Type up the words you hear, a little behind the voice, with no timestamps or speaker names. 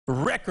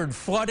Record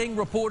flooding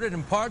reported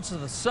in parts of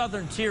the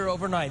southern tier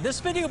overnight. This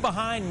video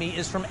behind me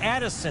is from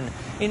Addison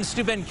in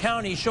Steuben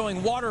County,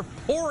 showing water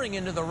pouring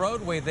into the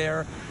roadway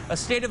there. A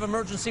state of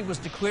emergency was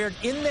declared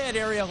in that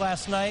area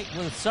last night,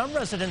 with some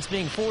residents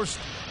being forced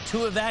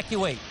to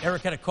evacuate.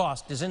 Erica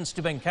Cost is in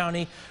Steuben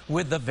County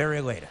with the very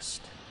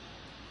latest.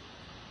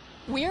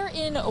 We're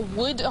in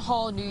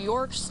Woodhull, New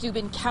York,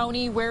 Steuben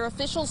County, where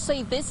officials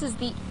say this is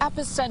the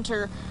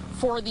epicenter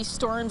for the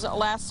storms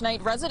last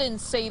night.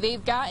 Residents say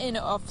they've gotten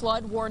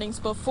flood warnings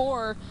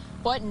before,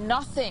 but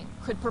nothing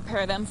could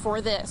prepare them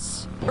for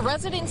this. The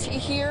residents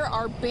here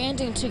are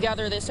banding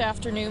together this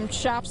afternoon.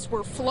 Shops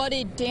were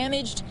flooded,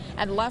 damaged,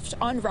 and left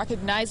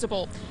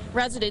unrecognizable.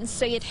 Residents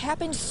say it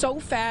happened so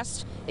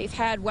fast. They've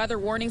had weather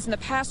warnings in the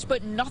past,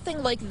 but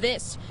nothing like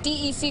this.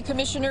 DEC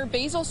Commissioner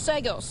Basil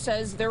Sagos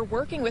says they're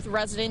working with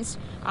residents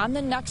on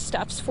the next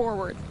steps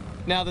forward.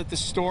 Now that the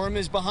storm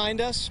is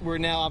behind us, we're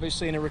now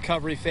obviously in a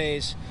recovery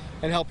phase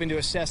and helping to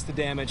assess the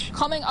damage.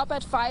 Coming up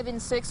at 5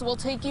 and 6, we'll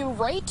take you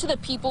right to the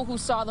people who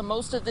saw the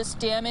most of this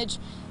damage,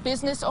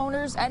 business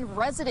owners and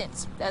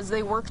residents, as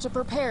they work to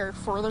prepare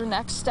for their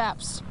next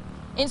steps.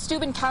 In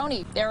Steuben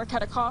County,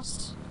 Erica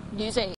Cost, News 8.